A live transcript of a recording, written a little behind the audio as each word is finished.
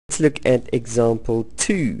look at example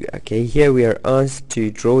 2. Okay, here we are asked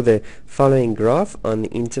to draw the following graph on the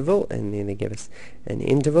interval, and then they give us an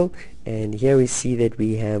interval, and here we see that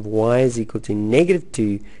we have y is equal to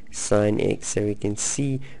 -2 sine x, so we can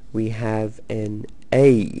see we have an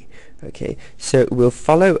A. Okay, so we'll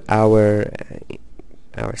follow our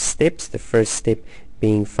steps. The first step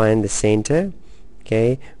being find the center.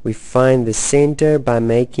 Okay, we find the center by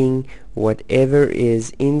making whatever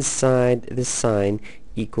is inside the sine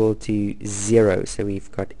equal to 0. So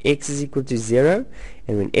we've got x is equal to 0,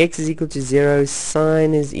 and when x is equal to 0,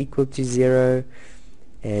 sine is equal to 0,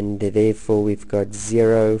 and therefore we've got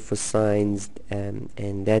 0 for sines,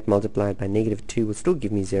 and that multiplied by -2 will still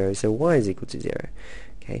give me 0, so y is equal to 0.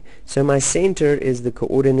 Okay, so my center is the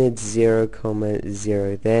coordinate 0,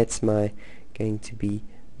 0. That's going to be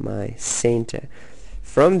my center.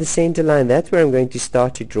 From the center line, that's where I'm going to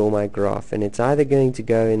start to draw my graph, and it's either going to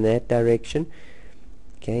go in that direction,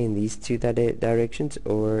 okay, in these two directions,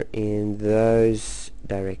 or in those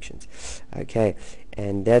directions. Okay,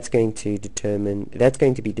 and that's going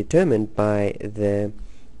to be determined by the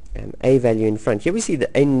a value in front. Here we see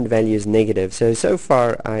the n value is negative, so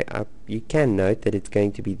far you can note that it's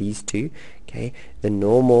going to be these two. Okay, the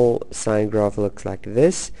normal sine graph looks like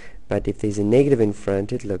this, but if there's a negative in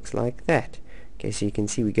front, it looks like that. Okay, so you can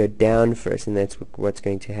see we go down first, and that's what's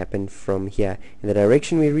going to happen from here. In the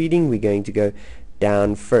direction we're reading, we're going to go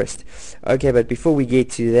down first. Okay, but before we get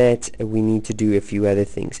to that, we need to do a few other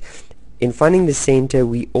things. In finding the center,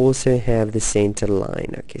 we also have the center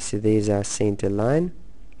line. Okay, so there's our center line.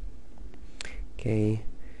 Okay,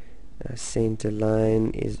 our center line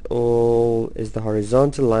is the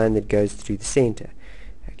horizontal line that goes through the center.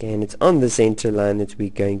 Okay, and it's on the center line that we're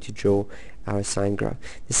going to draw our sine graph.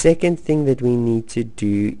 The second thing that we need to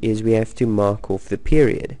do is we have to mark off the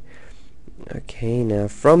period. Okay, now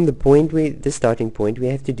from the starting point, we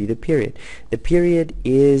have to do the period. The period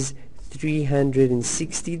is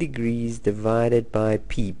 360 degrees divided by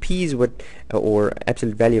p. P is what, or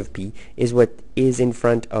absolute value of p, is what is in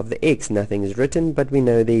front of the x. Nothing is written, but we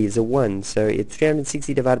know there is a 1. So it's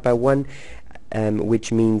 360 divided by 1,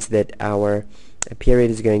 which means that our period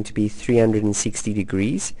is going to be 360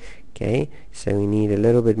 degrees. Okay, so we need a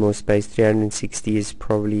little bit more space. 360 is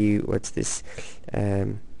probably, what's this?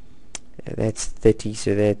 That's 30,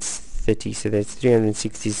 so that's 30, so that's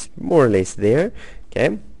 360 is more or less there.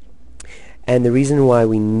 Okay, and the reason why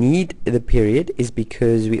we need the period is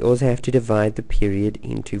because we also have to divide the period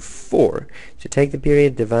into 4. So take the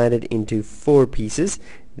period, divide it into 4 pieces.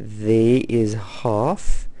 There is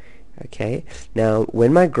half. Okay, now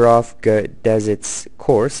when my graph does its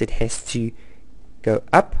course, it has to go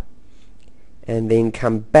up and then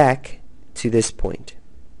come back to this point.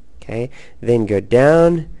 Okay, then go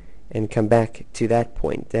down and come back to that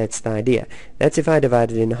point. That's the idea. That's if I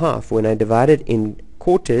divide it in half. When I divide it in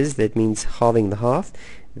quarters, that means halving the half.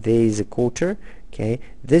 There's a quarter. Okay,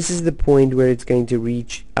 this is the point where it's going to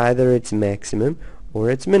reach either its maximum or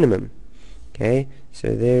its minimum. Okay,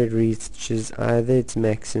 so there it reaches either its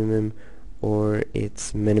maximum or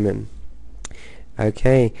its minimum.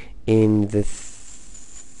 Okay, in the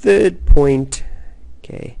third point,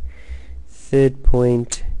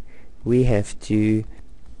 we have to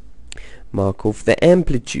mark off the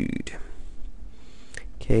amplitude.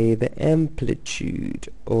 Okay, the amplitude,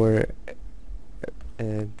 or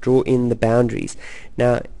draw in the boundaries.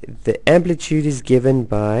 Now the amplitude is given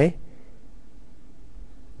by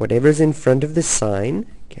whatever is in front of the sine.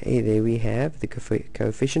 Okay, there we have the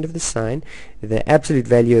coefficient of the sine, the absolute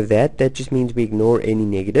value of that just means we ignore any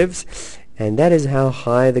negatives, and that is how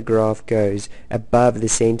high the graph goes above the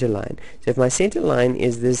center line. So if my center line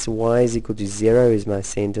is this, y is equal to 0 is my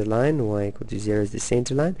center line, y equal to 0 is the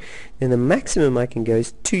center line, then the maximum I can go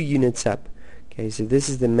is 2 units up. Okay, so this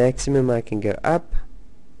is the maximum I can go up.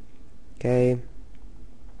 Okay,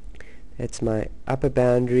 that's my upper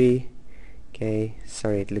boundary. Okay,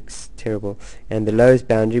 sorry, it looks terrible. And the lowest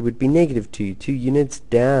boundary would be -2, 2 units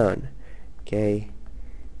down. Okay,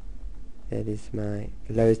 that is my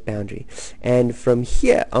lowest boundary. And from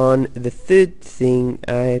here on, the fourth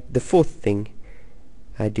thing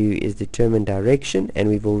I do is determine direction, and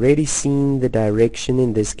we've already seen the direction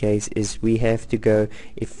in this case is we have to go,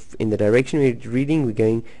 if in the direction we're reading, we're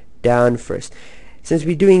going down first. Since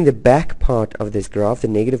we're doing the back part of this graph, the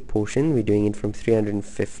negative portion, we're doing it from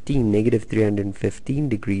 -315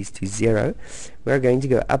 degrees to 0. We're going to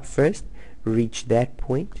go up first, reach that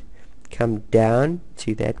point, come down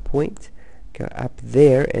to that point, go up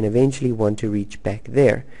there, and eventually want to reach back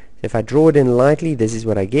there. So if I draw it in lightly, this is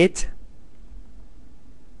what I get.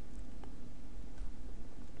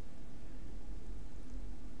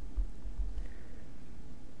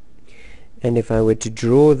 And if I were to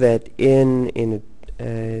draw that in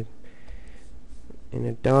a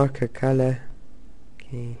darker color,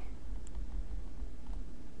 okay,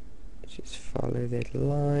 just follow that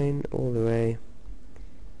line all the way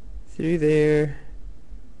through there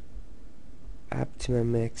up to my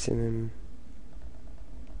maximum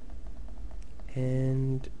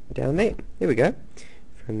and down there. There we go.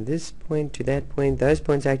 From this point to that point, those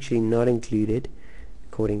points are actually not included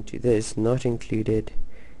according to this, not included,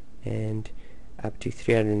 and up to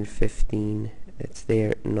 315, that's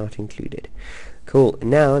there, not included. Cool.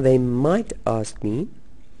 Now they might ask me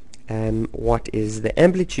what is the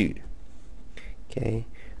amplitude. Okay,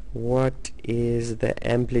 what is the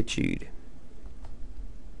amplitude?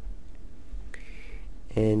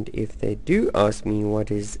 And if they do ask me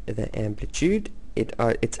what is the amplitude,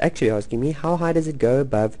 it's actually asking me how high does it go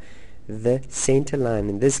above the center line.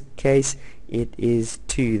 In this case it is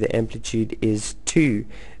 2. The amplitude is 2.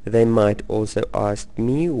 They might also ask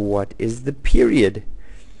me what is the period.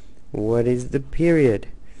 What is the period?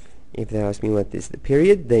 If they ask me what is the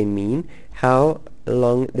period, they mean how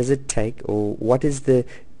long does it take, or what is the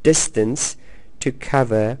distance to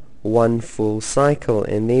cover one full cycle.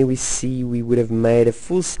 And there we see we would have made a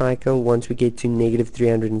full cycle once we get to negative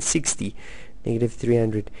 360. Negative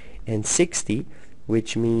 360,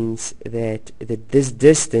 which means that this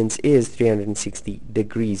distance is 360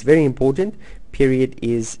 degrees. Very important. Period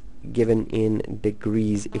is given in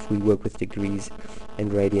degrees if we work with degrees,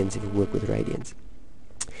 and radians if we work with radians.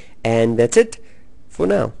 And that's it for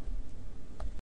now.